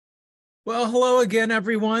Well, hello again,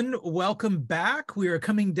 everyone. Welcome back. We are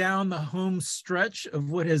coming down the home stretch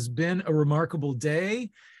of what has been a remarkable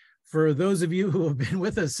day. For those of you who have been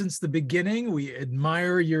with us since the beginning, we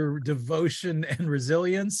admire your devotion and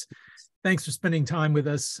resilience. Thanks for spending time with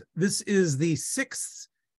us. This is the sixth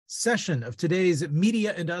session of today's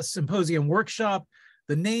Media and Us Symposium workshop.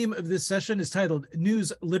 The name of this session is titled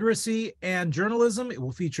News Literacy and Journalism. It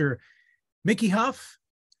will feature Mickey Huff,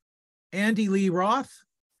 Andy Lee Roth,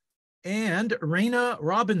 and Raina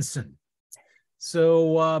Robinson.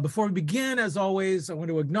 So before we begin, as always, I want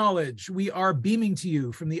to acknowledge we are beaming to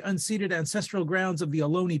you from the unceded ancestral grounds of the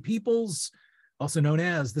Ohlone peoples, also known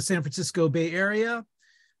as the San Francisco Bay Area. I'd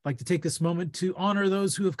like to take this moment to honor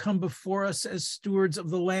those who have come before us as stewards of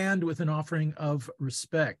the land with an offering of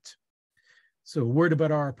respect. So a word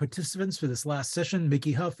about our participants for this last session.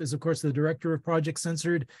 Mickey Huff is, of course, the director of Project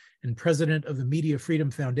Censored and president of the Media Freedom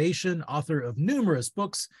Foundation, author of numerous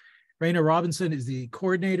books. Raina Robinson is the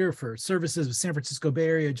coordinator for services of San Francisco Bay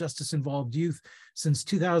Area justice-involved youth since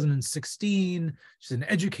 2016. She's an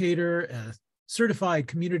educator, a certified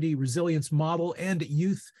community resilience model, and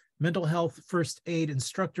youth mental health first aid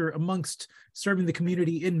instructor, amongst serving the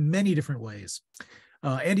community in many different ways.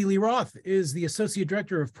 Andy Lee Roth is the associate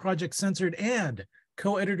director of Project Censored and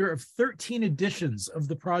co-editor of 13 editions of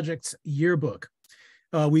the project's yearbook.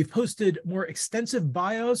 We've posted more extensive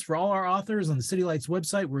bios for all our authors on the City Lights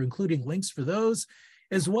website. We're including links for those,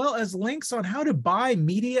 as well as links on how to buy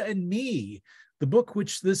Media and Me, the book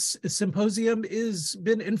which this symposium has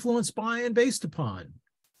been influenced by and based upon.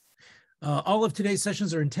 All of today's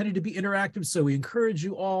sessions are intended to be interactive, so we encourage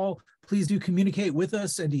you all, please do communicate with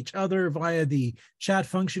us and each other via the chat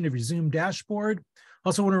function of your Zoom dashboard.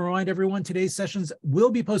 Also want to remind everyone, today's sessions will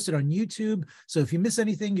be posted on YouTube. So if you miss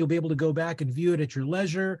anything, you'll be able to go back and view it at your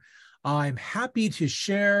leisure. I'm happy to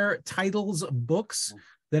share titles of books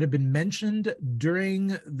that have been mentioned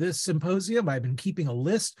during this symposium. I've been keeping a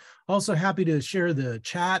list. Also happy to share the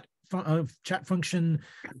chat function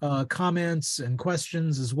comments and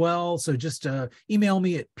questions as well. So just email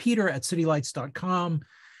me at peter@citylights.com.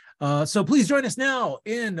 So please join us now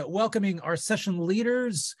in welcoming our session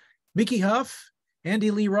leaders, Mickey Huff,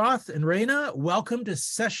 Andy Lee Roth, and Raina. Welcome to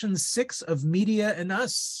session 6 of Media and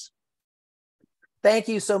Us. Thank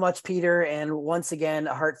you so much, Peter. And once again,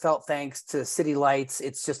 a heartfelt thanks to City Lights.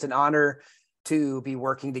 It's just an honor to be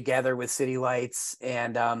working together with City Lights.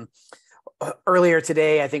 And earlier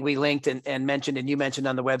today, I think we linked and mentioned, and you mentioned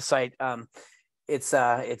on the website,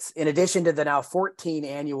 it's in addition to the now 14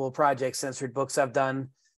 annual Project Censored books I've done,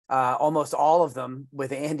 almost all of them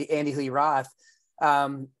with Andy Lee Roth.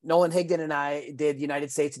 Nolan Higdon and I did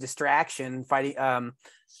United States of Distraction, fighting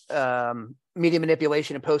media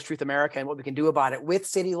manipulation in post-truth America and what we can do about it with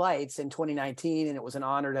City Lights in 2019. And it was an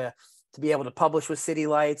honor to be able to publish with City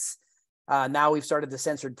Lights. Now we've started the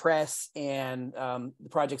Censored Press, and the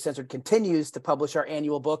Project Censored continues to publish our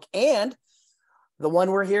annual book and the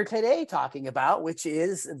one we're here today talking about, which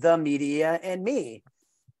is The Media and Me.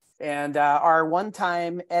 And our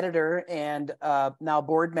one-time editor and now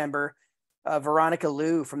board member, Veronica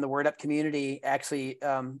Liu from the Word Up community, actually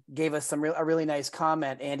gave us a really nice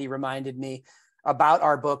comment. Andy reminded me about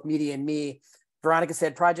our book, Media and Me. Veronica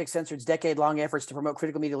said, Project Censored's decade-long efforts to promote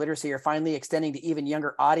critical media literacy are finally extending to even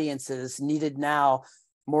younger audiences, needed now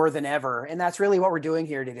more than ever. And that's really what we're doing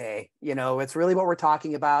here today. You know, it's really what we're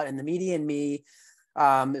talking about. And The Media and Me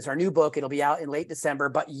is our new book. It'll be out in late December,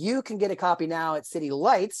 but you can get a copy now at City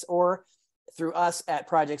Lights or through us at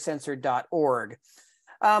projectcensored.org.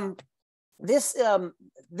 This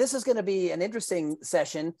is going to be an interesting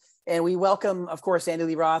session, and we welcome, of course, Andy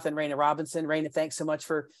Lee Roth and Raina Robinson. Raina, thanks so much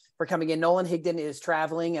for coming in. Nolan Higdon is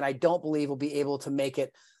traveling, and I don't believe will be able to make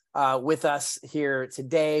it with us here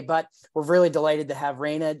today, but we're really delighted to have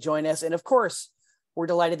Raina join us. And of course, we're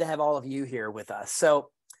delighted to have all of you here with us. So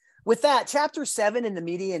with that, Chapter 7 in The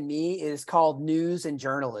Media and Me is called News and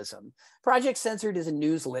Journalism. Project Censored is a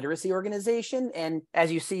news literacy organization. And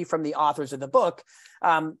as you see from the authors of the book,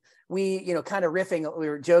 we, kind of riffing, we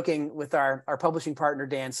were joking with our publishing partner,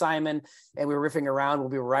 Dan Simon, and we were riffing around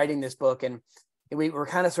when we were writing this book. And we were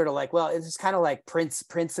kind of sort of like, well, it's kind of like Prince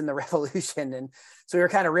and the Revolution. And so we were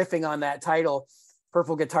kind of riffing on that title,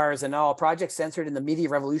 Purple Guitars and All, Project Censored and the Media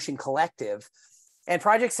Revolution Collective. And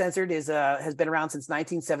Project Censored has been around since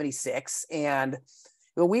 1976. And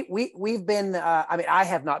we've been, I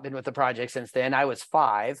have not been with the project since then. I was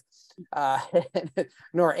 5,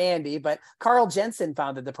 nor Andy, but Carl Jensen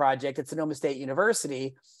founded the project at Sonoma State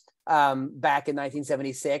University back in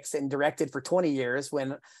 1976 and directed for 20 years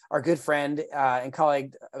when our good friend and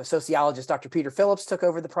colleague, sociologist, Dr. Peter Phillips, took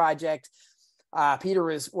over the project. Peter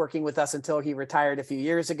was working with us until he retired a few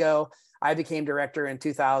years ago. I became director in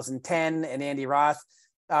 2010, and Andy Roth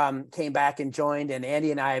came back and joined, and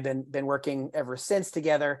Andy and I have been working ever since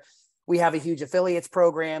together. We have a huge affiliates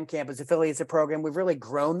program, campus affiliates program. We've really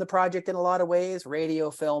grown the project in a lot of ways,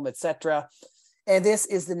 radio, film, etc. And this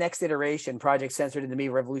is the next iteration, Project Censored and the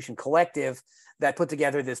Media Revolution Collective, that put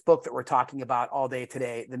together this book that we're talking about all day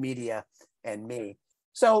today, The Media and Me.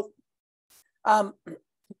 So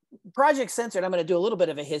Project Censored, I'm going to do a little bit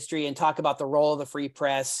of a history and talk about the role of the free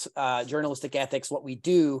press, journalistic ethics, what we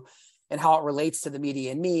do, and how it relates to the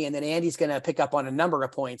media and me. And then Andy's going to pick up on a number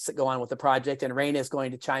of points that go on with the project, and Raina is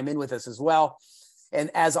going to chime in with us as well. And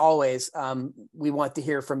as always, we want to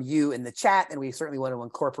hear from you in the chat, and we certainly want to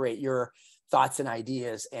incorporate your thoughts and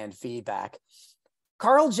ideas and feedback.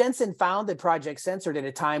 Carl Jensen founded Project Censored at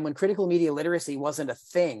a time when critical media literacy wasn't a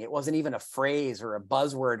thing. It wasn't even a phrase or a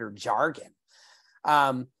buzzword or jargon.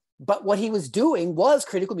 But what he was doing was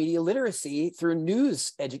critical media literacy through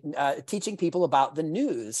news, teaching people about the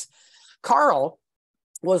news. Carl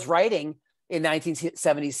was writing in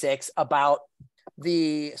 1976 about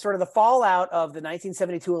the sort of the fallout of the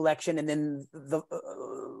 1972 election and then the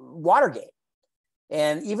Watergate.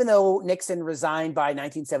 And even though Nixon resigned by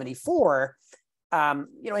 1974,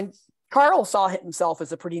 and Carl saw himself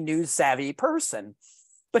as a pretty news savvy person,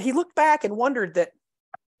 but he looked back and wondered that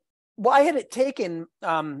why had it taken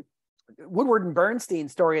Woodward and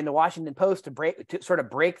Bernstein's story in the Washington Post to sort of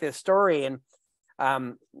break this story, and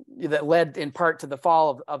that led in part to the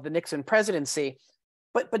fall of the Nixon presidency.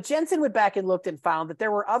 But Jensen went back and looked and found that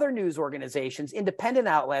there were other news organizations, independent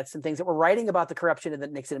outlets and things that were writing about the corruption of the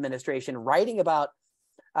Nixon administration, writing about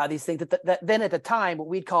these things that then at the time, what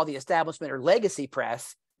we'd call the establishment or legacy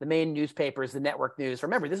press, the main newspapers, the network news.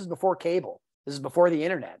 Remember, this is before cable. This is before the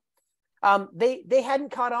internet. They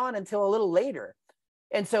hadn't caught on until a little later.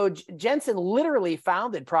 And so Jensen literally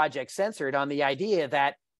founded Project Censored on the idea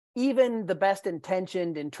that even the best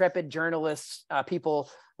intentioned, intrepid journalists, people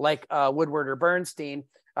like Woodward or Bernstein,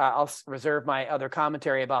 I'll reserve my other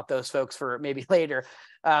commentary about those folks for maybe later.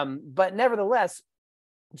 But nevertheless,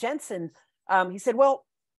 Jensen, he said, well,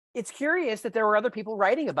 it's curious that there were other people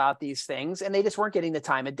writing about these things and they just weren't getting the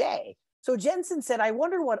time of day. So Jensen said, I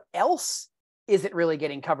wonder what else is it really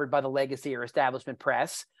getting covered by the legacy or establishment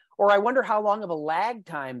press? Or I wonder how long of a lag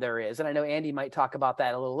time there is. And I know Andy might talk about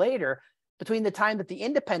that a little later, between the time that the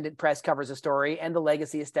independent press covers a story and the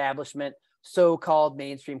legacy establishment, so-called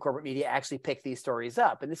mainstream corporate media actually pick these stories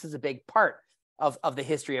up. And this is a big part of the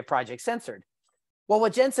history of Project Censored. Well,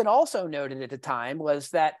 what Jensen also noted at the time was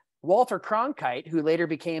that Walter Cronkite, who later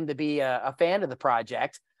became to be a fan of the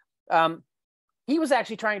project, he was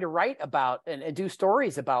actually trying to write about and do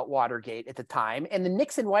stories about Watergate at the time. And the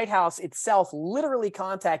Nixon White House itself literally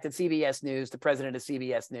contacted CBS News, the president of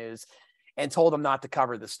CBS News, and told him not to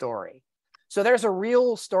cover the story. So there's a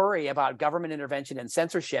real story about government intervention and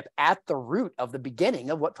censorship at the root of the beginning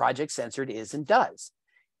of what Project Censored is and does.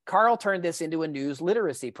 Carl turned this into a news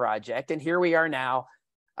literacy project, and here we are now.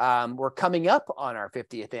 We're coming up on our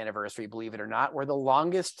 50th anniversary, believe it or not. We're the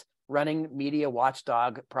longest running media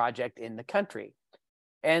watchdog project in the country.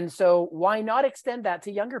 And so why not extend that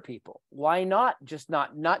to younger people? Why not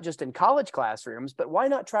not just in college classrooms, but why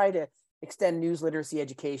not try to extend news literacy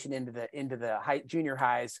education into the junior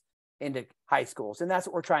highs, into high schools? And that's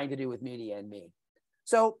what we're trying to do with Media and Me.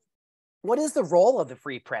 So what is the role of the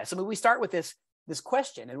free press? I mean, we start with this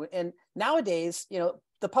question. And nowadays,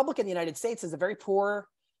 the public in the United States has a very poor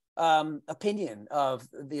opinion of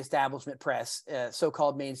the establishment press,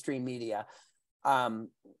 so-called mainstream media.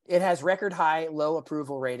 It has record high low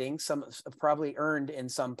approval ratings, some probably earned in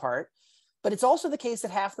some part. But it's also the case that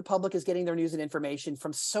half the public is getting their news and information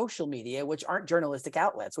from social media, which aren't journalistic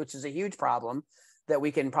outlets, which is a huge problem that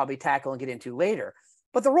we can probably tackle and get into later.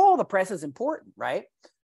 But the role of the press is important, right?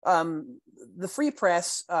 The free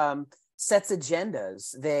press sets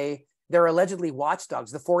agendas. They're allegedly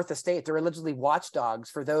watchdogs. The Fourth Estate, they're allegedly watchdogs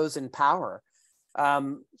for those in power.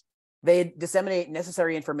 They disseminate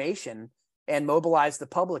necessary information and mobilize the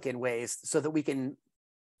public in ways so that we can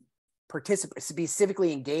participate, be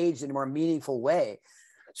civically engaged in a more meaningful way.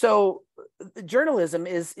 So journalism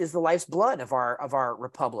is the life's blood of our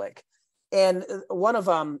republic. And one of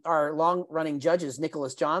our long-running judges,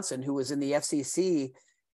 Nicholas Johnson, who was in the FCC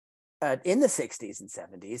in the 60s and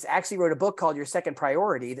 70s, actually wrote a book called Your Second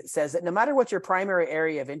Priority that says that no matter what your primary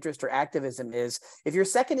area of interest or activism is, if your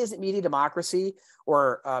second isn't media democracy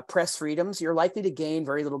or press freedoms, you're likely to gain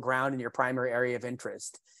very little ground in your primary area of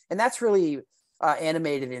interest. And that's really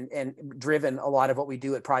animated and driven a lot of what we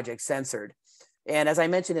do at Project Censored. And as I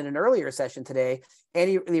mentioned in an earlier session today,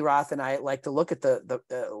 Andy Lee Roth and I like to look at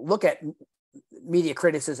media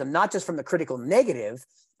criticism, not just from the critical negative,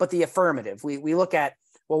 but the affirmative. We look at,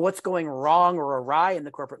 well, what's going wrong or awry in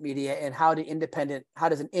the corporate media, and how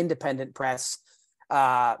does an independent press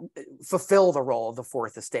fulfill the role of the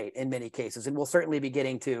fourth estate in many cases. And we'll certainly be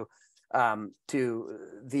getting to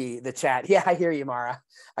the chat. Yeah, I hear you, Mara.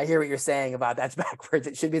 I hear what you're saying about that's backwards.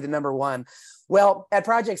 It should be the number one. Well, at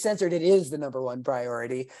Project Censored, it is the number one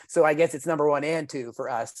priority. So I guess it's number one and two for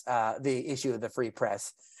us, the issue of the free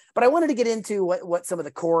press. But I wanted to get into what some of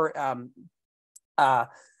the core,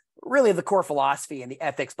 really the core philosophy and the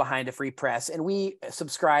ethics behind a free press. And we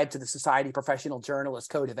subscribe to the Society of Professional Journalists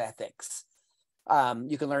Code of Ethics.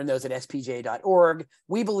 You can learn those at spj.org.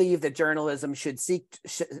 We believe that journalists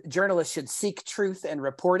should seek truth and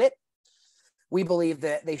report it. We believe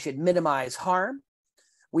that they should minimize harm.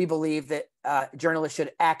 We believe that journalists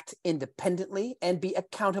should act independently and be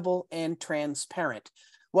accountable and transparent.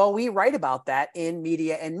 Well, we write about that in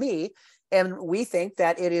Media and Me, and we think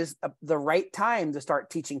that it is the right time to start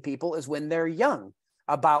teaching people is when they're young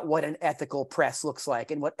about what an ethical press looks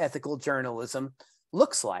like and what ethical journalism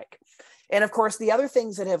looks like. And of course, the other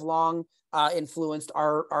things that have long influenced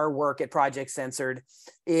our work at Project Censored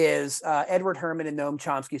is Edward Herman and Noam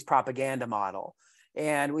Chomsky's propaganda model.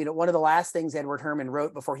 And one of the last things Edward Herman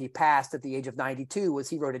wrote before he passed at the age of 92 was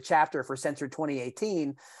he wrote a chapter for Censored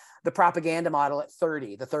 2018, the propaganda model at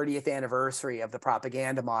 30, the 30th anniversary of the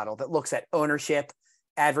propaganda model that looks at ownership,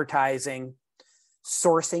 advertising,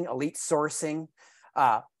 sourcing, elite sourcing,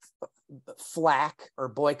 flack or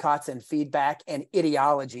boycotts and feedback, and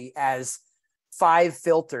ideology as 5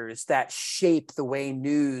 filters that shape the way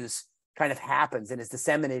news kind of happens and is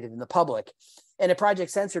disseminated in the public. And at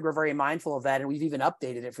Project Censored, we're very mindful of that. And we've even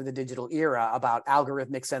updated it for the digital era about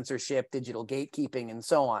algorithmic censorship, digital gatekeeping, and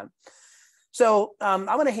so on. So I'm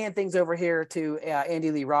going to hand things over here to Andy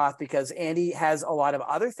Lee Roth, because Andy has a lot of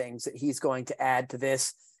other things that he's going to add to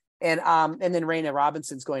this. And then Raina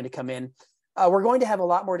Robinson's going to come in. We're going to have a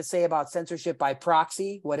lot more to say about censorship by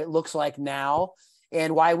proxy, what it looks like now,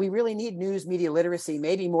 and why we really need news media literacy,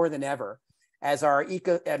 maybe more than ever, as our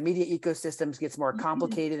media ecosystems gets more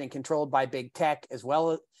complicated and controlled by big tech, as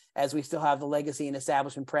well as we still have the legacy and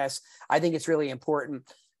establishment press. I think it's really important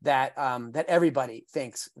that that everybody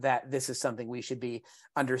thinks that this is something we should be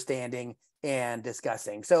understanding and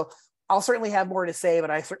discussing. So I'll certainly have more to say,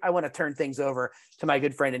 but I want to turn things over to my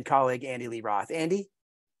good friend and colleague, Andy Lee Roth. Andy?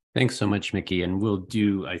 Thanks so much, Mickey. And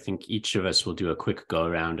I think each of us will do a quick go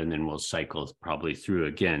around, and then we'll cycle probably through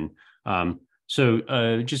again.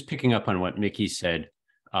 So just picking up on what Mickey said,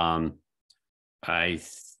 a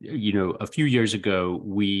few years ago,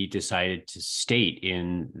 we decided to state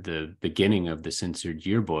in the beginning of the Censored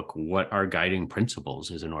Yearbook what our guiding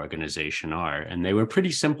principles as an organization are. And they were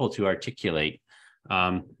pretty simple to articulate.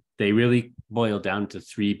 They really boil down to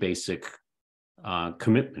 3 basic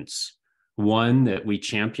commitments. One, that we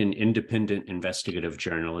champion independent investigative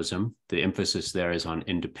journalism. The emphasis there is on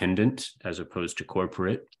independent as opposed to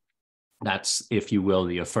corporate. That's, if you will,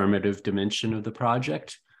 the affirmative dimension of the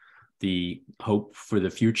project, the hope for the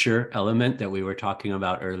future element that we were talking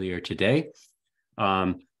about earlier today.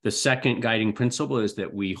 The second guiding principle is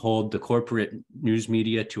that we hold the corporate news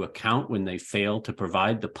media to account when they fail to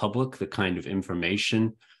provide the public the kind of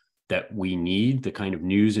information that we need, the kind of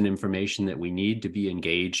news and information that we need to be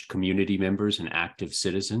engaged community members and active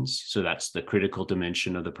citizens. So that's the critical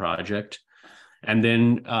dimension of the project. And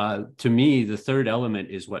then to me, the third element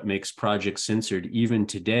is what makes Project Censored even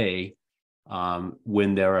today,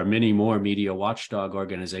 when there are many more media watchdog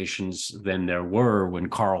organizations than there were when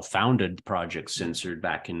Carl founded Project Censored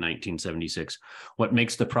back in 1976. What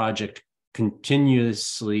makes the project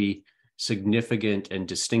continuously significant and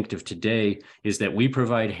distinctive today is that we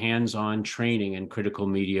provide hands-on training in critical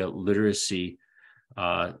media literacy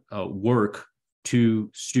work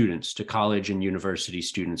to students, to college and university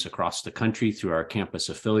students across the country through our campus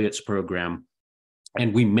affiliates program.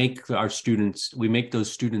 And we make those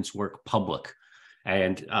students work public.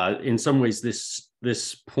 And in some ways,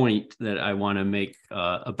 this point that I want to make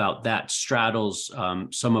about that straddles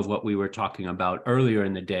some of what we were talking about earlier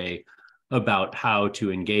in the day about how to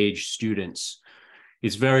engage students.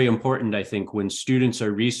 It's very important, I think, when students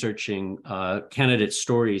are researching candidate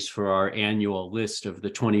stories for our annual list of the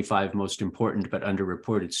 25 most important but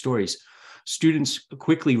underreported stories, students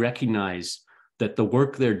quickly recognize that the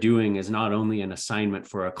work they're doing is not only an assignment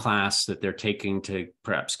for a class that they're taking to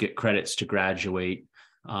perhaps get credits to graduate,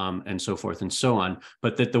 and so forth and so on,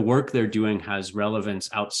 but that the work they're doing has relevance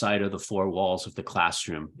outside of the 4 walls of the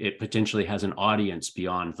classroom. It potentially has an audience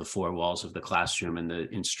beyond the 4 walls of the classroom and the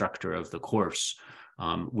instructor of the course.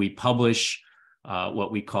 We publish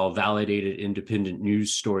what we call validated independent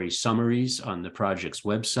news story summaries on the project's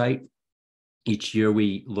website. Each year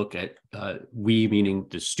we look at, we meaning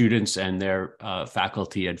the students and their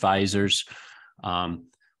faculty advisors,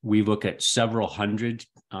 we look at several hundred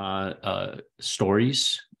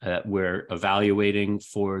stories that we're evaluating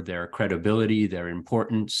for their credibility, their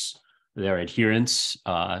importance, their adherence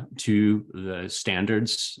to the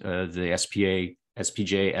standards, the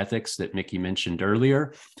SPJ ethics that Mickey mentioned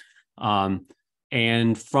earlier.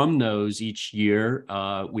 And from those each year,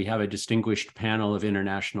 we have a distinguished panel of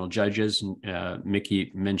international judges.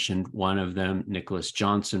 Mickey mentioned one of them, Nicholas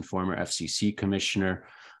Johnson, former FCC commissioner,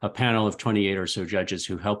 a panel of 28 or so judges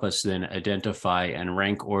who help us then identify and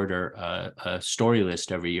rank order a story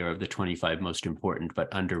list every year of the 25 most important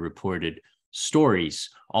but underreported stories,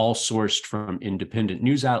 all sourced from independent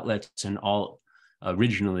news outlets and all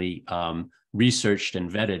originally researched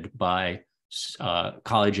and vetted by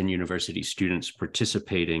college and university students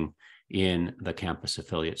participating in the campus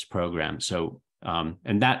affiliates program. So,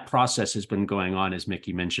 and that process has been going on, as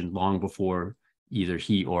Mickey mentioned, long before either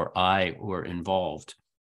he or I were involved.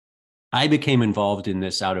 I became involved in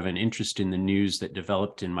this out of an interest in the news that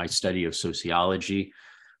developed in my study of sociology,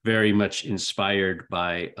 very much inspired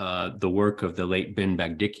by the work of the late Ben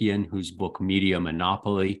Bagdikian, whose book Media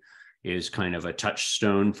Monopoly is kind of a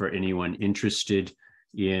touchstone for anyone interested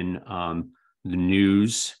in the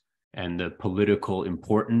news and the political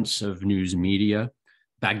importance of news media.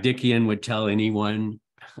 Bagdikian would tell anyone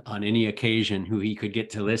on any occasion who he could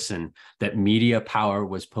get to listen that media power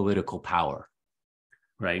was political power,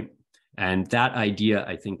 right? And that idea,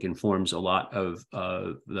 I think, informs a lot of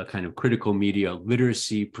the kind of critical media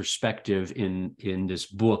literacy perspective in this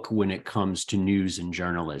book when it comes to news and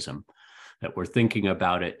journalism, that we're thinking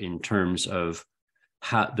about it in terms of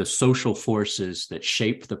how the social forces that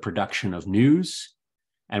shape the production of news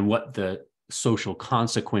and what the social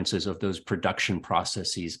consequences of those production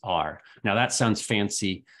processes are. Now, that sounds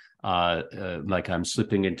fancy, like I'm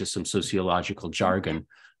slipping into some sociological jargon,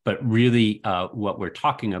 but really what we're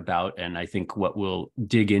talking about, and I think what we'll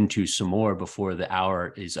dig into some more before the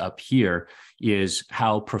hour is up here, is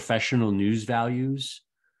how professional news values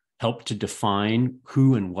help to define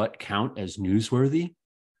who and what count as newsworthy.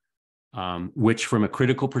 Which from a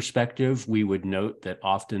critical perspective, we would note that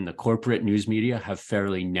often the corporate news media have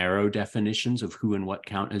fairly narrow definitions of who and what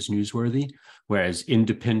count as newsworthy, whereas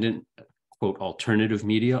independent, quote, alternative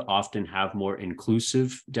media often have more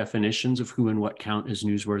inclusive definitions of who and what count as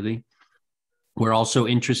newsworthy. We're also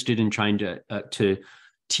interested in trying to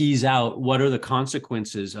tease out what are the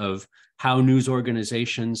consequences of how news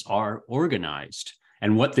organizations are organized,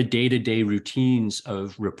 and what the day-to-day routines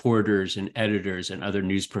of reporters and editors and other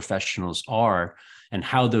news professionals are, and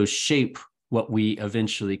how those shape what we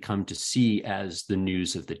eventually come to see as the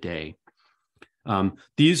news of the day.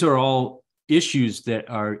 These are all issues that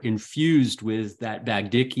are infused with that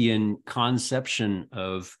Bagdikian conception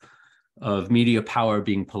of media power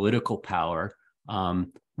being political power.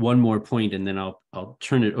 One more point, and then I'll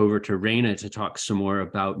turn it over to Raina to talk some more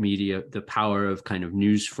about media, the power of kind of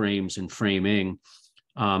news frames and framing.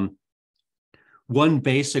 One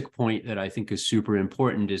basic point that I think is super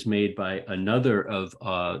important is made by another of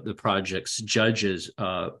the project's judges,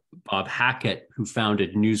 Bob Hackett, who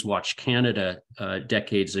founded Newswatch Canada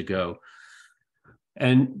decades ago.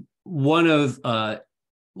 And one of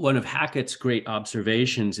Hackett's great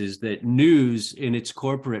observations is that news in its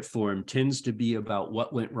corporate form tends to be about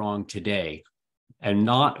what went wrong today and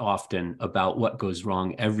not often about what goes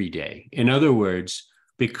wrong every day. In other words,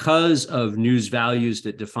 because of news values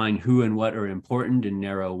that define who and what are important in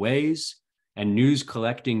narrow ways, and news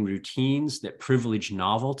collecting routines that privilege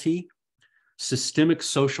novelty, systemic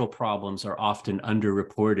social problems are often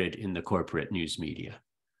underreported in the corporate news media.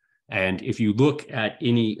 And if you look at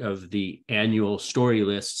any of the annual story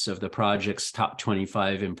lists of the project's top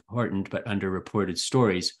 25 important but underreported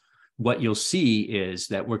stories, what you'll see is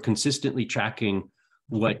that we're consistently tracking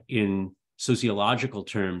what in sociological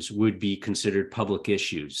terms would be considered public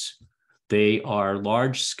issues. They are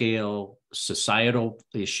large-scale societal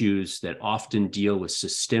issues that often deal with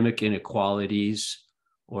systemic inequalities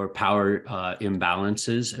or power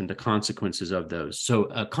imbalances and the consequences of those. So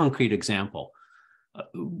a concrete example,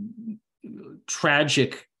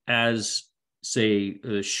 tragic as, say,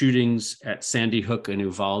 shootings at Sandy Hook and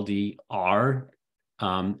Uvalde are,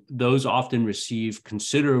 those often receive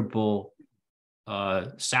considerable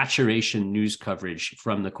saturation news coverage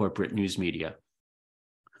from the corporate news media.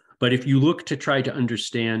 But if you look to try to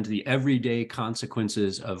understand the everyday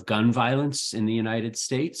consequences of gun violence in the United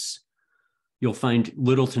States, you'll find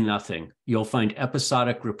little to nothing. You'll find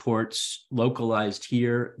episodic reports localized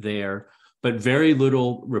here, there, but very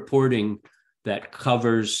little reporting that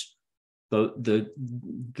covers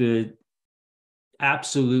the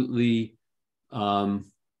absolutely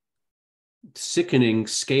sickening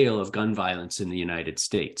scale of gun violence in the United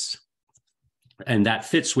States. And that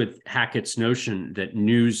fits with Hackett's notion that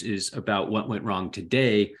news is about what went wrong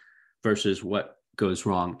today versus what goes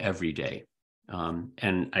wrong every day.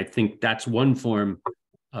 And I think that's one form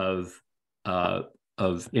of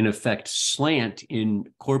in effect, slant in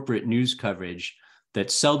corporate news coverage that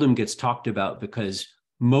seldom gets talked about, because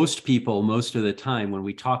most people, most of the time, when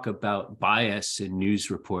we talk about bias in news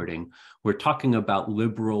reporting, we're talking about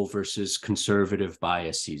liberal versus conservative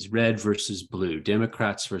biases, red versus blue,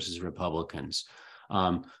 Democrats versus Republicans.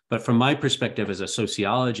 But from my perspective as a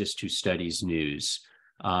sociologist who studies news,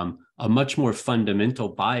 a much more fundamental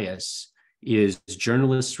bias is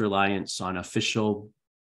journalists' reliance on official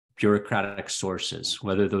bureaucratic sources,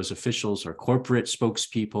 whether those officials are corporate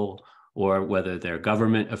spokespeople or whether they're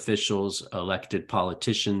government officials, elected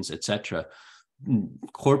politicians, et cetera.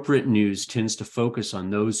 Corporate news tends to focus on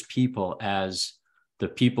those people as the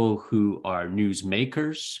people who are news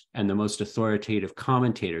makers and the most authoritative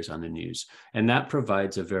commentators on the news. And that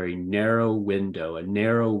provides a very narrow window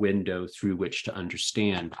through which to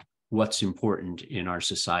understand what's important in our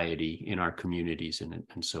society, in our communities, and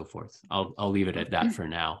so forth. I'll leave it at that for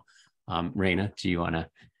now. Raina, do you want to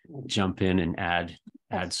jump in and add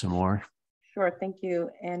some more? Sure, thank you,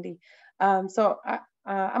 Andy. So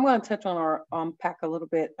I'm going to touch on or unpack a little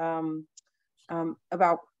bit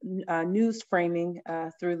about news framing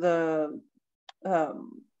through the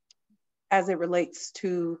as it relates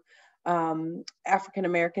to African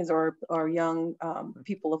Americans or young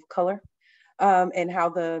people of color, and how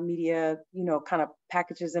the media, kind of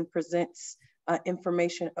packages and presents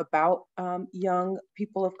information about young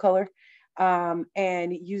people of color,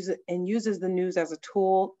 and uses the news as a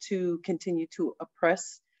tool to continue to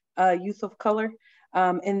oppress youth of color.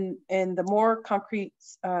 And the more concrete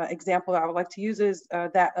example I would like to use is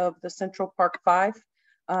that of the Central Park Five.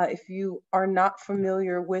 If you are not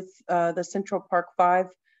familiar with the Central Park Five,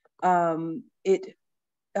 it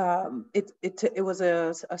was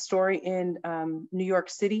a story in New York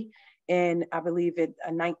City, and I believe was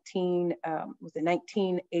it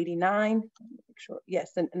 1989? Sure.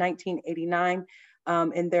 Yes, in 1989,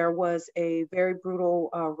 and there was a very brutal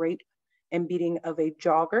rape and beating of a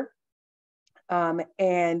jogger.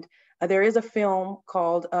 And there is a film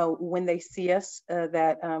called When They See Us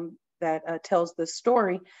that tells the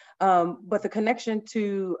story. But the connection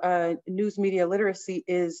to news media literacy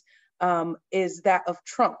is that of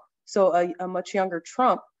Trump. So a much younger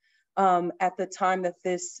Trump, at the time that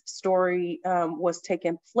this story was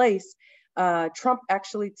taking place, Trump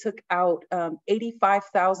actually took out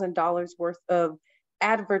 $85,000 worth of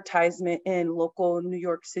advertisement in local New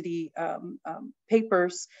York City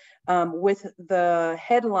papers with the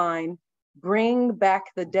headline, "Bring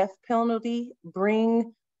back the death penalty,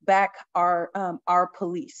 bring back our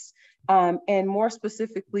police," and more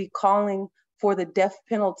specifically calling for the death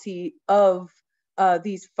penalty of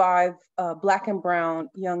these 5 Black and brown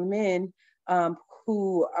young men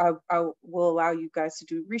who I will allow you guys to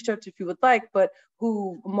do research if you would like, but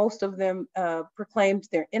who most of them proclaimed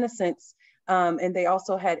their innocence. And they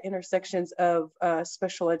also had intersections of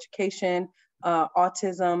special education,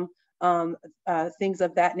 autism, things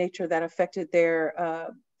of that nature that affected their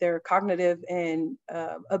cognitive and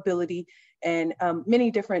ability, and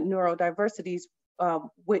many different neurodiversities,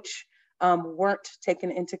 which weren't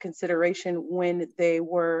taken into consideration when they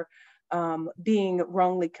were being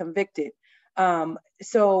wrongly convicted.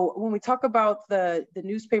 So when we talk about the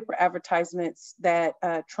newspaper advertisements that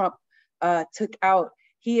Trump took out,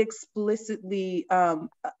 he explicitly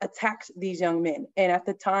attacked these young men. And at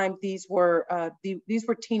the time, these were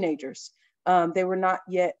teenagers. They were not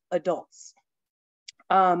yet adults.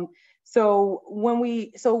 So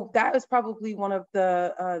that is probably one of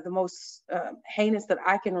the most heinous that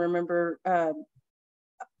I can remember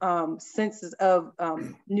senses of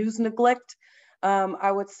news neglect,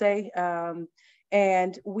 I would say.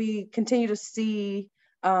 And we continue to see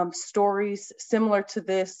stories similar to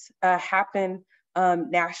this happen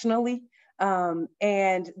nationally.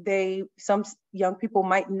 And some young people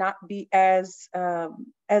might not be as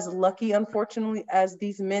lucky, unfortunately, as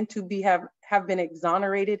these men to have been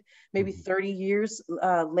exonerated maybe 30 years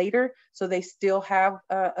later. So they still have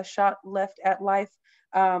a shot left at life.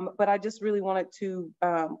 But I just really wanted to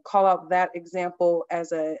call out that example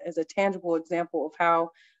as a tangible example of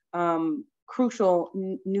how crucial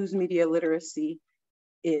news media literacy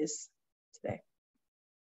is today.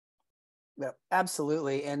 Yeah,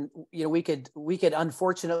 absolutely. And we could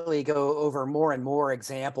unfortunately go over more and more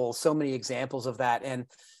examples, so many examples of that. And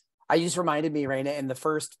I just reminded me, Raina, in the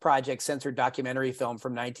first Project Censored documentary film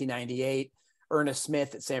from 1998, Ernest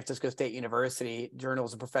Smith at San Francisco State University,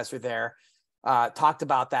 journalism professor there, talked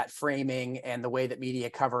about that framing and the way that media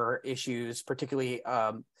cover issues, particularly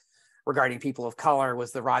regarding people of color,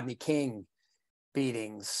 was the Rodney King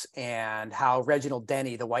beatings, and how Reginald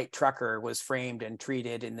Denny, the white trucker, was framed and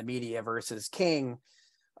treated in the media versus King.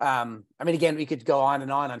 I mean, again, we could go on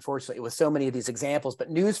and on, unfortunately, with so many of these examples, but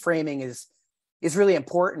news framing is really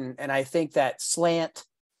important. And I think that slant,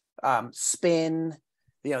 spin,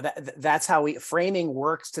 that's how framing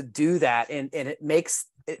works to do that. And it makes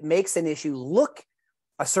an issue look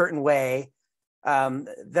a certain way.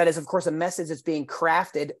 That is, of course, a message that's being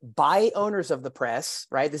crafted by owners of the press,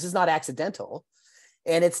 right? This is not accidental.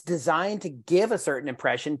 And it's designed to give a certain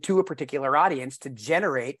impression to a particular audience to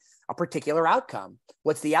generate a particular outcome.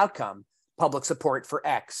 What's the outcome? Public support for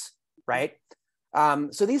X, right?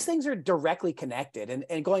 So these things are directly connected.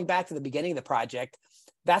 And going back to the beginning of the project,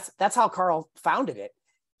 that's how Carl founded it.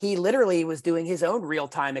 He literally was doing his own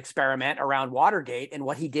real-time experiment around Watergate and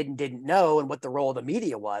what he didn't know and what the role of the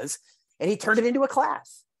media was. And he turned it into a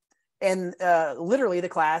class. And literally the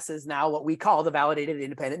class is now what we call the Validated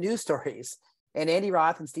Independent News Stories. And Andy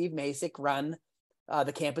Roth and Steve Masick run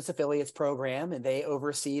the campus affiliates program, and they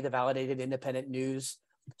oversee the Validated Independent News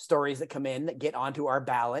Stories that come in that get onto our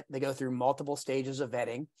ballot. They go through multiple stages of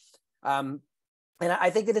vetting. And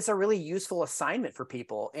I think that it's a really useful assignment for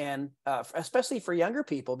people, and especially for younger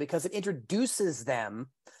people, because it introduces them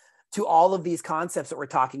to all of these concepts that we're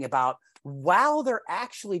talking about while they're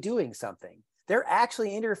actually doing something. They're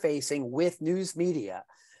actually interfacing with news media.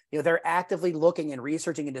 They're actively looking and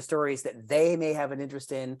researching into stories that they may have an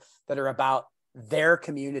interest in that are about their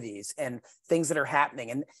communities and things that are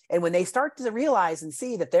happening. And when they start to realize and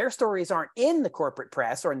see that their stories aren't in the corporate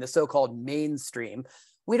press or in the so-called mainstream,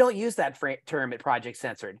 we don't use that term at Project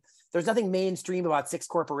Censored. There's nothing mainstream about 6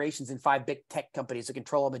 corporations and 5 big tech companies that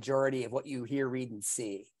control a majority of what you hear, read, and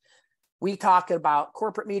see. We talk about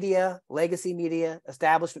corporate media, legacy media,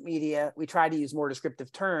 establishment media. We try to use more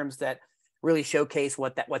descriptive terms that really showcase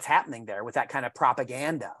what's happening there with that kind of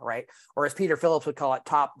propaganda, right? Or as Peter Phillips would call it,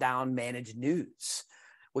 top-down managed news,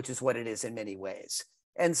 which is what it is in many ways.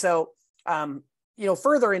 And so,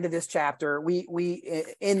 further into this chapter, we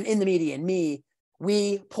in the media and me,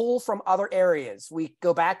 we pull from other areas. We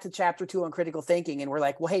go back to chapter 2 on critical thinking, and we're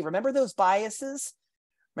like, well, hey, remember those biases?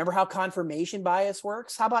 Remember how confirmation bias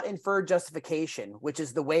works? How about inferred justification, which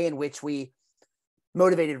is the way in which we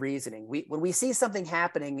motivated reasoning. When we see something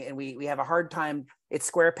happening and we have a hard time, it's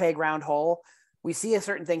square peg round hole. We see a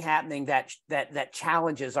certain thing happening that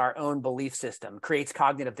challenges our own belief system, creates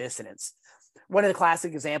cognitive dissonance. One of the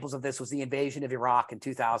classic examples of this was the invasion of Iraq in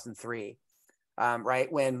 2003, right?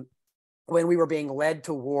 When we were being led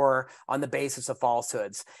to war on the basis of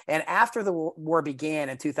falsehoods. And after the war began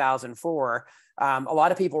in 2004, a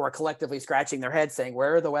lot of people were collectively scratching their heads saying,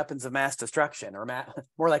 where are the weapons of mass destruction, or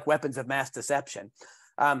more like weapons of mass deception?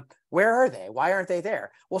 Where are they? Why aren't they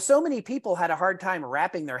there? Well, so many people had a hard time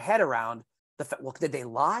wrapping their head around well, did they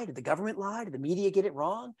lie? Did the government lie? Did the media get it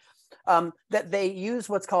wrong? That they use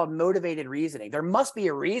what's called motivated reasoning. There must be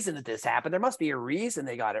a reason that this happened. There must be a reason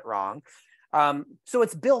they got it wrong. So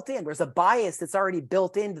it's built in. There's a bias that's already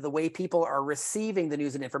built into the way people are receiving the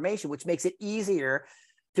news and information, which makes it easier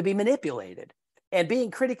to be manipulated. And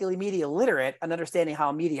being critically media literate and understanding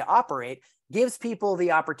how media operate gives people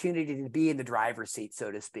the opportunity to be in the driver's seat,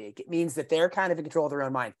 so to speak. It means that they're kind of in control of their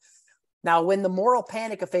own mind. Now, when the moral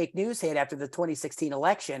panic of fake news hit after the 2016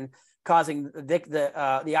 election, causing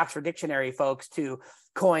the Oxford Dictionary folks to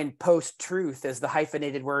coin post-truth as the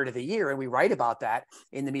hyphenated word of the year, and we write about that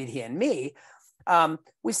in the media and me,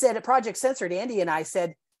 we said at Project Censored, Andy and I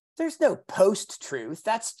said, there's no post-truth.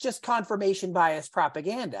 That's just confirmation bias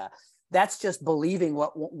propaganda. That's just believing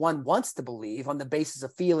what one wants to believe on the basis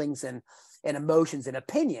of feelings and emotions and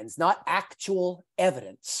opinions, not actual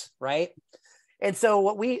evidence, right? And so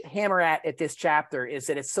what we hammer at this chapter is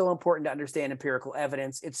that it's so important to understand empirical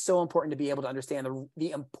evidence. It's so important to be able to understand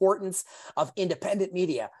the importance of independent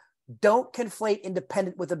media. Don't conflate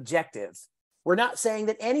independent with objective. We're not saying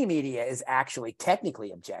that any media is actually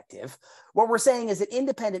technically objective. What we're saying is that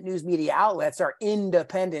independent news media outlets are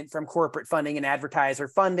independent from corporate funding and advertiser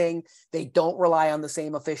funding. They don't rely on the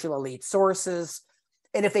same official elite sources.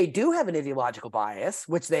 And if they do have an ideological bias,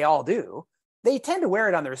 which they all do, they tend to wear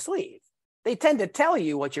it on their sleeve. They tend to tell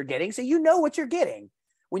you what you're getting, so you know what you're getting.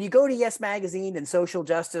 When you go to Yes Magazine and social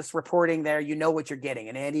justice reporting there, you know what you're getting.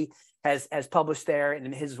 And Andy has published there,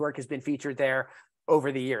 and his work has been featured there.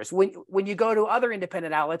 over the years. When you go to other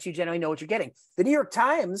independent outlets, you generally know what you're getting. The New York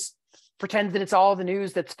Times pretends that it's all the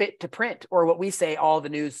news that's fit to print, or what we say, all the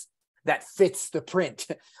news that fits the print,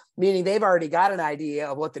 meaning they've already got an idea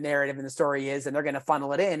of what the narrative and the story is, and they're going to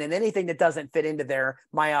funnel it in. And anything that doesn't fit into their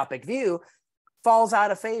myopic view falls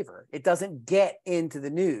out of favor. It doesn't get into the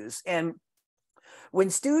news. And when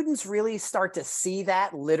students really start to see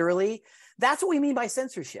that literally, that's what we mean by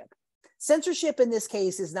censorship. Censorship in this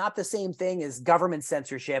case is not the same thing as government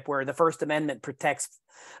censorship, where the First Amendment protects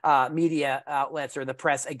media outlets or the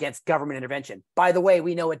press against government intervention. By the way,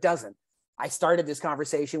 we know it doesn't. I started this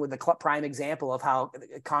conversation with the prime example of how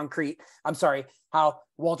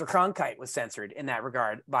Walter Cronkite was censored in that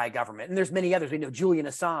regard by government. And there's many others. We know Julian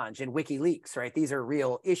Assange and WikiLeaks, right? These are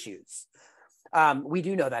real issues. We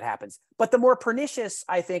do know that happens. But the more pernicious,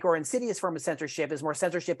 I think, or insidious form of censorship is more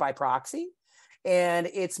censorship by proxy. And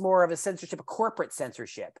it's more of a censorship, a corporate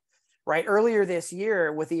censorship, right? Earlier this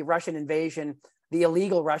year with the Russian invasion, the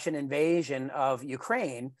illegal Russian invasion of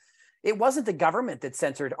Ukraine, it wasn't the government that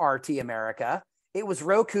censored RT America. It was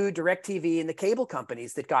Roku, DirecTV, and the cable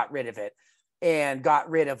companies that got rid of it and got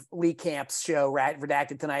rid of Lee Camp's show,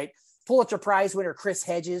 Redacted Tonight, Pulitzer Prize winner Chris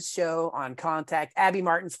Hedges' show on Contact, Abby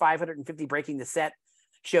Martin's 550 Breaking the Set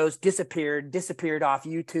shows disappeared off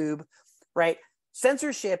YouTube, right?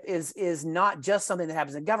 Censorship is not just something that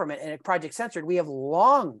happens in government. And at Project Censored, we have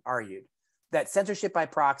long argued that censorship by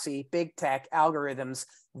proxy, big tech, algorithms,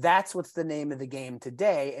 that's what's the name of the game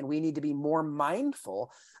today. And we need to be more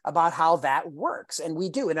mindful about how that works. And we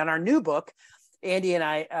do. And in our new book, Andy and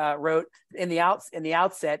I wrote in the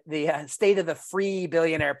outset, the state of the free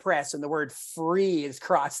billionaire press, and the word free is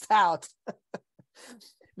crossed out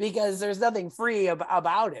because there's nothing free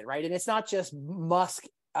about it, right? And it's not just Musk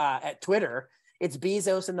at Twitter. It's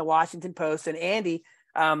Bezos in the Washington Post. And Andy,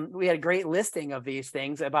 we had a great listing of these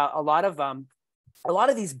things about a lot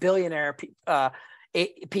of these billionaire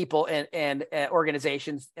people and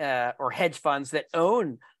organizations or hedge funds that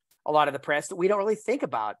own a lot of the press that we don't really think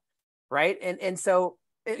about, right? And so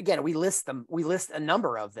again, we list a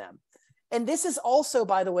number of them. And this is also,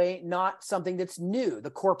 by the way, not something that's new. The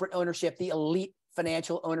corporate ownership, the elite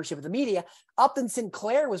financial ownership of the media. Upton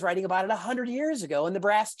Sinclair was writing about it 100 years ago in the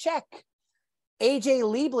Brass Check. A.J.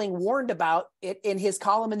 Liebling warned about it in his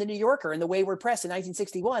column in the New Yorker in the Wayward Press in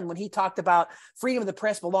 1961 when he talked about freedom of the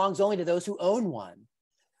press belongs only to those who own one.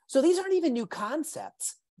 So these aren't even new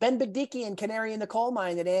concepts. Ben Bigdickian, Canary in the Coal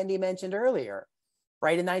Mine that Andy mentioned earlier,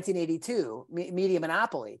 right, in 1982, media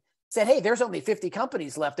monopoly, said, hey, there's only 50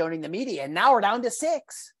 companies left owning the media, and now we're down to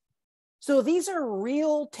 6. So these are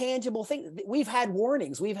real, tangible things. We've had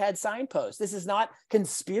warnings. We've had signposts. This is not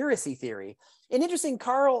conspiracy theory. And interesting,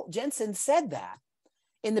 Carl Jensen said that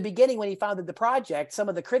in the beginning when he founded the project. Some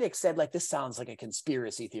of the critics said, like, this sounds like a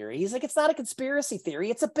conspiracy theory. He's like, it's not a conspiracy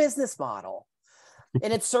theory. It's a business model.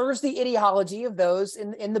 And it serves the ideology of those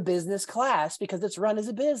in the business class because it's run as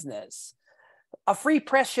a business. A free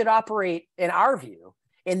press should operate, in our view,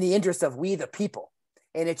 in the interest of we the people.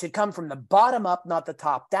 And it should come from the bottom up, not the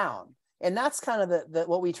top down. And that's kind of the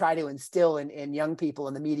what we try to instill in young people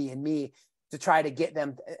in the media and me, to try to get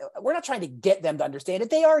them. We're not trying to get them to understand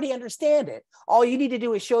it. They already understand it. All you need to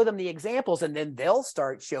do is show them the examples, and then they'll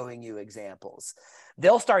start showing you examples.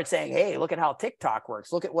 They'll start saying, hey, look at how TikTok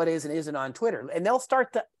works. Look at what is and isn't on Twitter. And they'll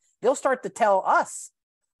start to tell us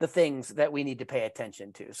the things that we need to pay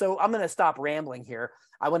attention to. So I'm going to stop rambling here.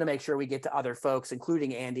 I want to make sure we get to other folks,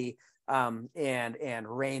 including Andy and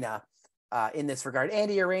Raina. In this regard.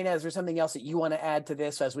 Andy or Raina, is there something else that you want to add to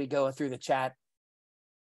this as we go through the chat?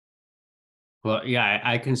 Well, yeah,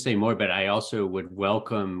 I can say more, but I also would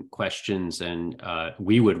welcome questions, and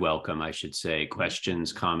we would welcome, I should say,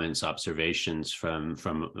 questions, comments, observations from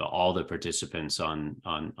all the participants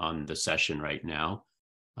on the session right now.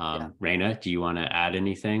 Raina, do you want to add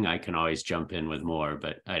anything? I can always jump in with more,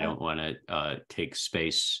 but I don't want to take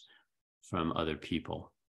space from other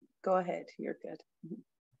people. Go ahead, you're good.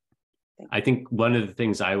 I think one of the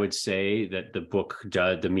things I would say that the book,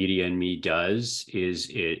 The Media and Me, does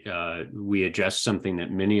is we address something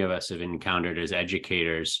that many of us have encountered as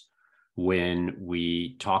educators when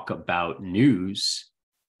we talk about news.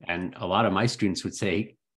 And a lot of my students would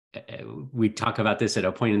say, we talk about this at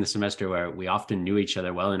a point in the semester where we often knew each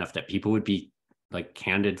other well enough that people would be like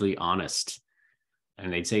candidly honest.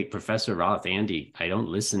 And they'd say, Professor Roth, Andy, I don't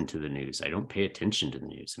listen to the news. I don't pay attention to the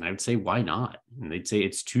news. And I would say, why not? And they'd say,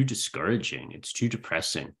 it's too discouraging. It's too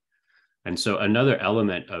depressing. And so another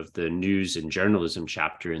element of the news and journalism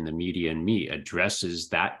chapter in The Media and Me addresses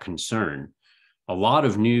that concern. A lot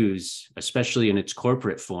of news, especially in its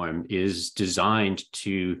corporate form, is designed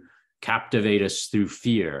to captivate us through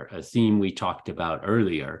fear, a theme we talked about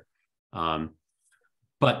earlier.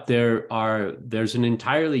 But there's an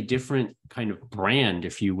entirely different kind of brand,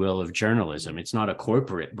 if you will, of journalism. It's not a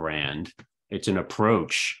corporate brand. It's an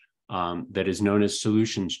approach that is known as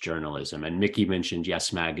solutions journalism. And Mickey mentioned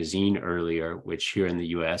Yes Magazine earlier, which here in the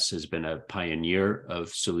US has been a pioneer of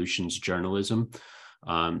solutions journalism.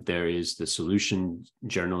 There is the Solution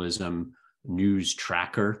Journalism News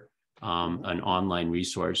Tracker, an online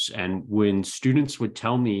resource. And when students would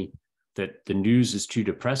tell me that the news is too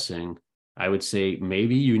depressing, I would say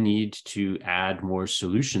maybe you need to add more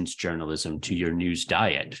solutions journalism to your news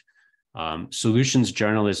diet. Solutions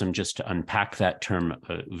journalism, just to unpack that term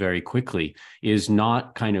very quickly, is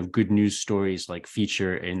not kind of good news stories like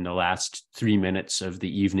feature in the last 3 minutes of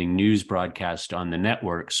the evening news broadcast on the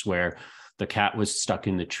networks where the cat was stuck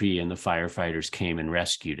in the tree and the firefighters came and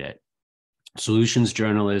rescued it. Solutions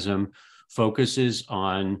journalism focuses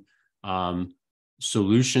on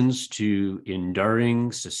solutions to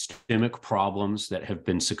enduring systemic problems that have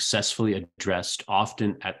been successfully addressed,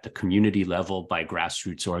 often at the community level by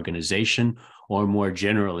grassroots organization, or more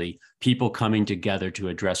generally, people coming together to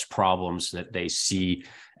address problems that they see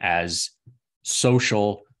as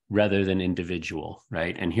social rather than individual,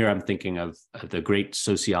 right? And here I'm thinking of the great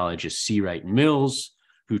sociologist C. Wright Mills,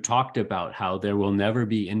 who talked about how there will never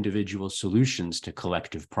be individual solutions to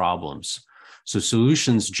collective problems. So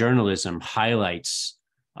solutions journalism highlights,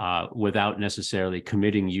 without necessarily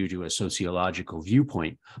committing you to a sociological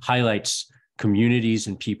viewpoint, highlights communities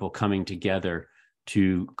and people coming together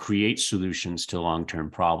to create solutions to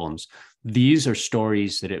long-term problems. These are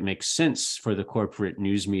stories that it makes sense for the corporate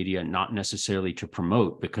news media not necessarily to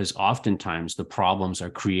promote, because oftentimes the problems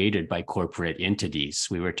are created by corporate entities.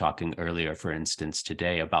 We were talking earlier, for instance,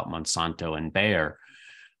 today about Monsanto and Bayer.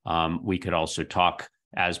 We could also talk,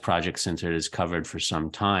 as Project Censored has covered for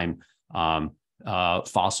some time, the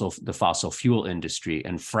fossil fuel industry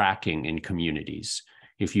and fracking in communities.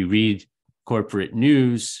 If you read corporate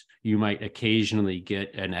news, you might occasionally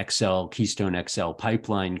get an Keystone XL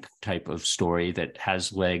pipeline type of story that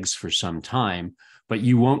has legs for some time, but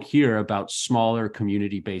you won't hear about smaller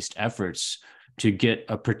community-based efforts to get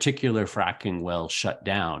a particular fracking well shut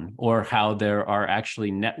down, or how there are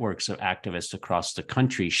actually networks of activists across the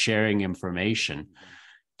country sharing information.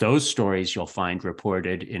 Those stories you'll find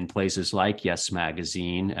reported in places like Yes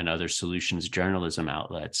Magazine and other solutions journalism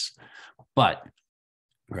outlets. But,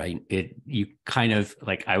 right, you kind of,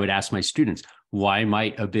 like, I would ask my students, why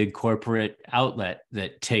might a big corporate outlet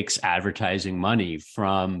that takes advertising money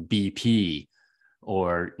from BP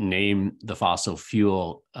or name the fossil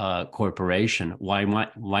fuel corporation, why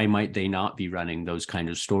might they not be running those kind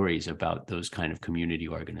of stories about those kind of community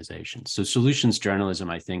organizations? So solutions journalism,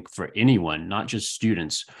 I think, for anyone, not just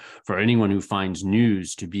students, for anyone who finds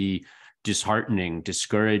news to be disheartening,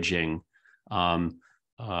 discouraging, there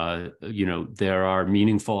are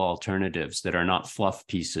meaningful alternatives that are not fluff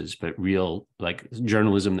pieces, but real, like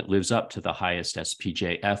journalism that lives up to the highest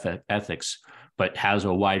SPJ ethics, but has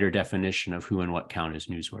a wider definition of who and what count as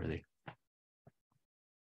newsworthy.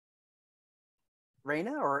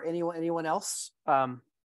 Raina or anyone else want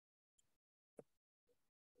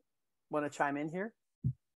to chime in here?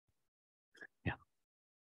 Yeah.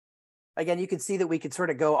 Again, you can see that we could sort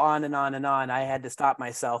of go on and on and on. I had to stop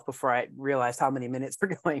myself before I realized how many minutes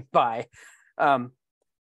were going by. One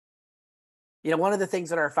of the things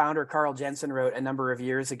that our founder, Carl Jensen, wrote a number of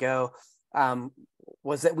years ago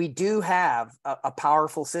was that we do have a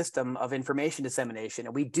powerful system of information dissemination,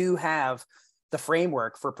 and we do have the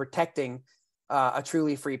framework for protecting a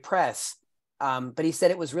truly free press. But he said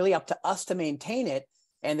it was really up to us to maintain it,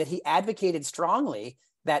 and that he advocated strongly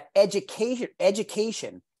that educators,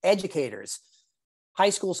 high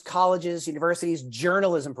schools, colleges, universities,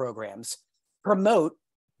 journalism programs promote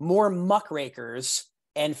more muckrakers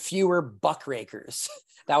and fewer buckrakers.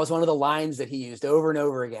 That was one of the lines that he used over and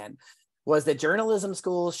over again, was that journalism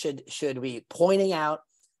schools should be pointing out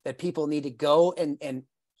that people need to go and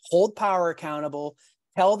hold power accountable,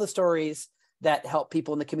 tell the stories that help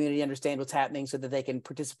people in the community understand what's happening so that they can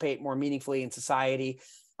participate more meaningfully in society,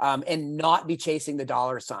 and not be chasing the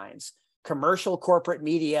dollar signs. Commercial corporate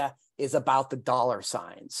media is about the dollar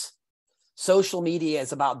signs. Social media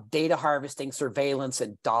is about data harvesting, surveillance,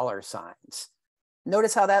 and dollar signs.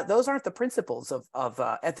 Notice how those aren't the principles of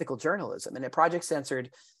ethical journalism. And at Project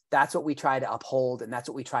Censored, that's what we try to uphold, and that's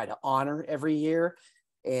what we try to honor every year.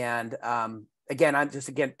 And again, I'm just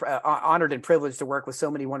honored and privileged to work with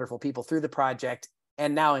so many wonderful people through the project,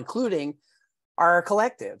 and now including our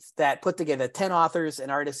collective that put together 10 authors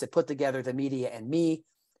and artists that put together the media and me.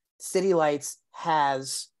 City Lights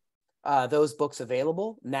has those books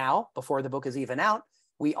available now before the book is even out.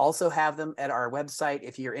 We also have them at our website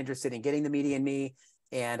if you're interested in getting The Media and Me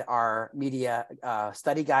and our media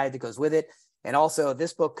study guide that goes with it. And also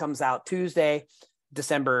this book comes out Tuesday,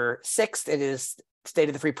 December 6th. It is State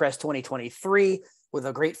of the Free Press 2023 with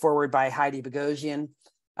a great foreword by Heidi Bogosian.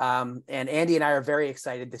 And Andy and I are very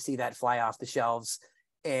excited to see that fly off the shelves.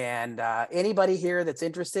 And anybody here that's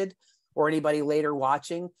interested or anybody later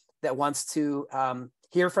watching that wants to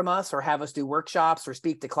hear from us or have us do workshops or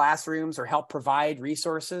speak to classrooms or help provide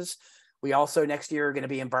resources. We also next year are going to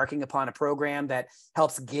be embarking upon a program that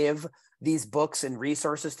helps give these books and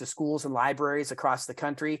resources to schools and libraries across the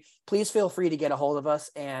country. Please feel free to get a hold of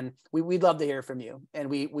us, and we'd love to hear from you. And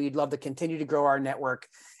we'd love to continue to grow our network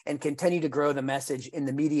and continue to grow the message in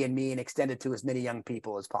The Media and Me and extend it to as many young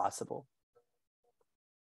people as possible.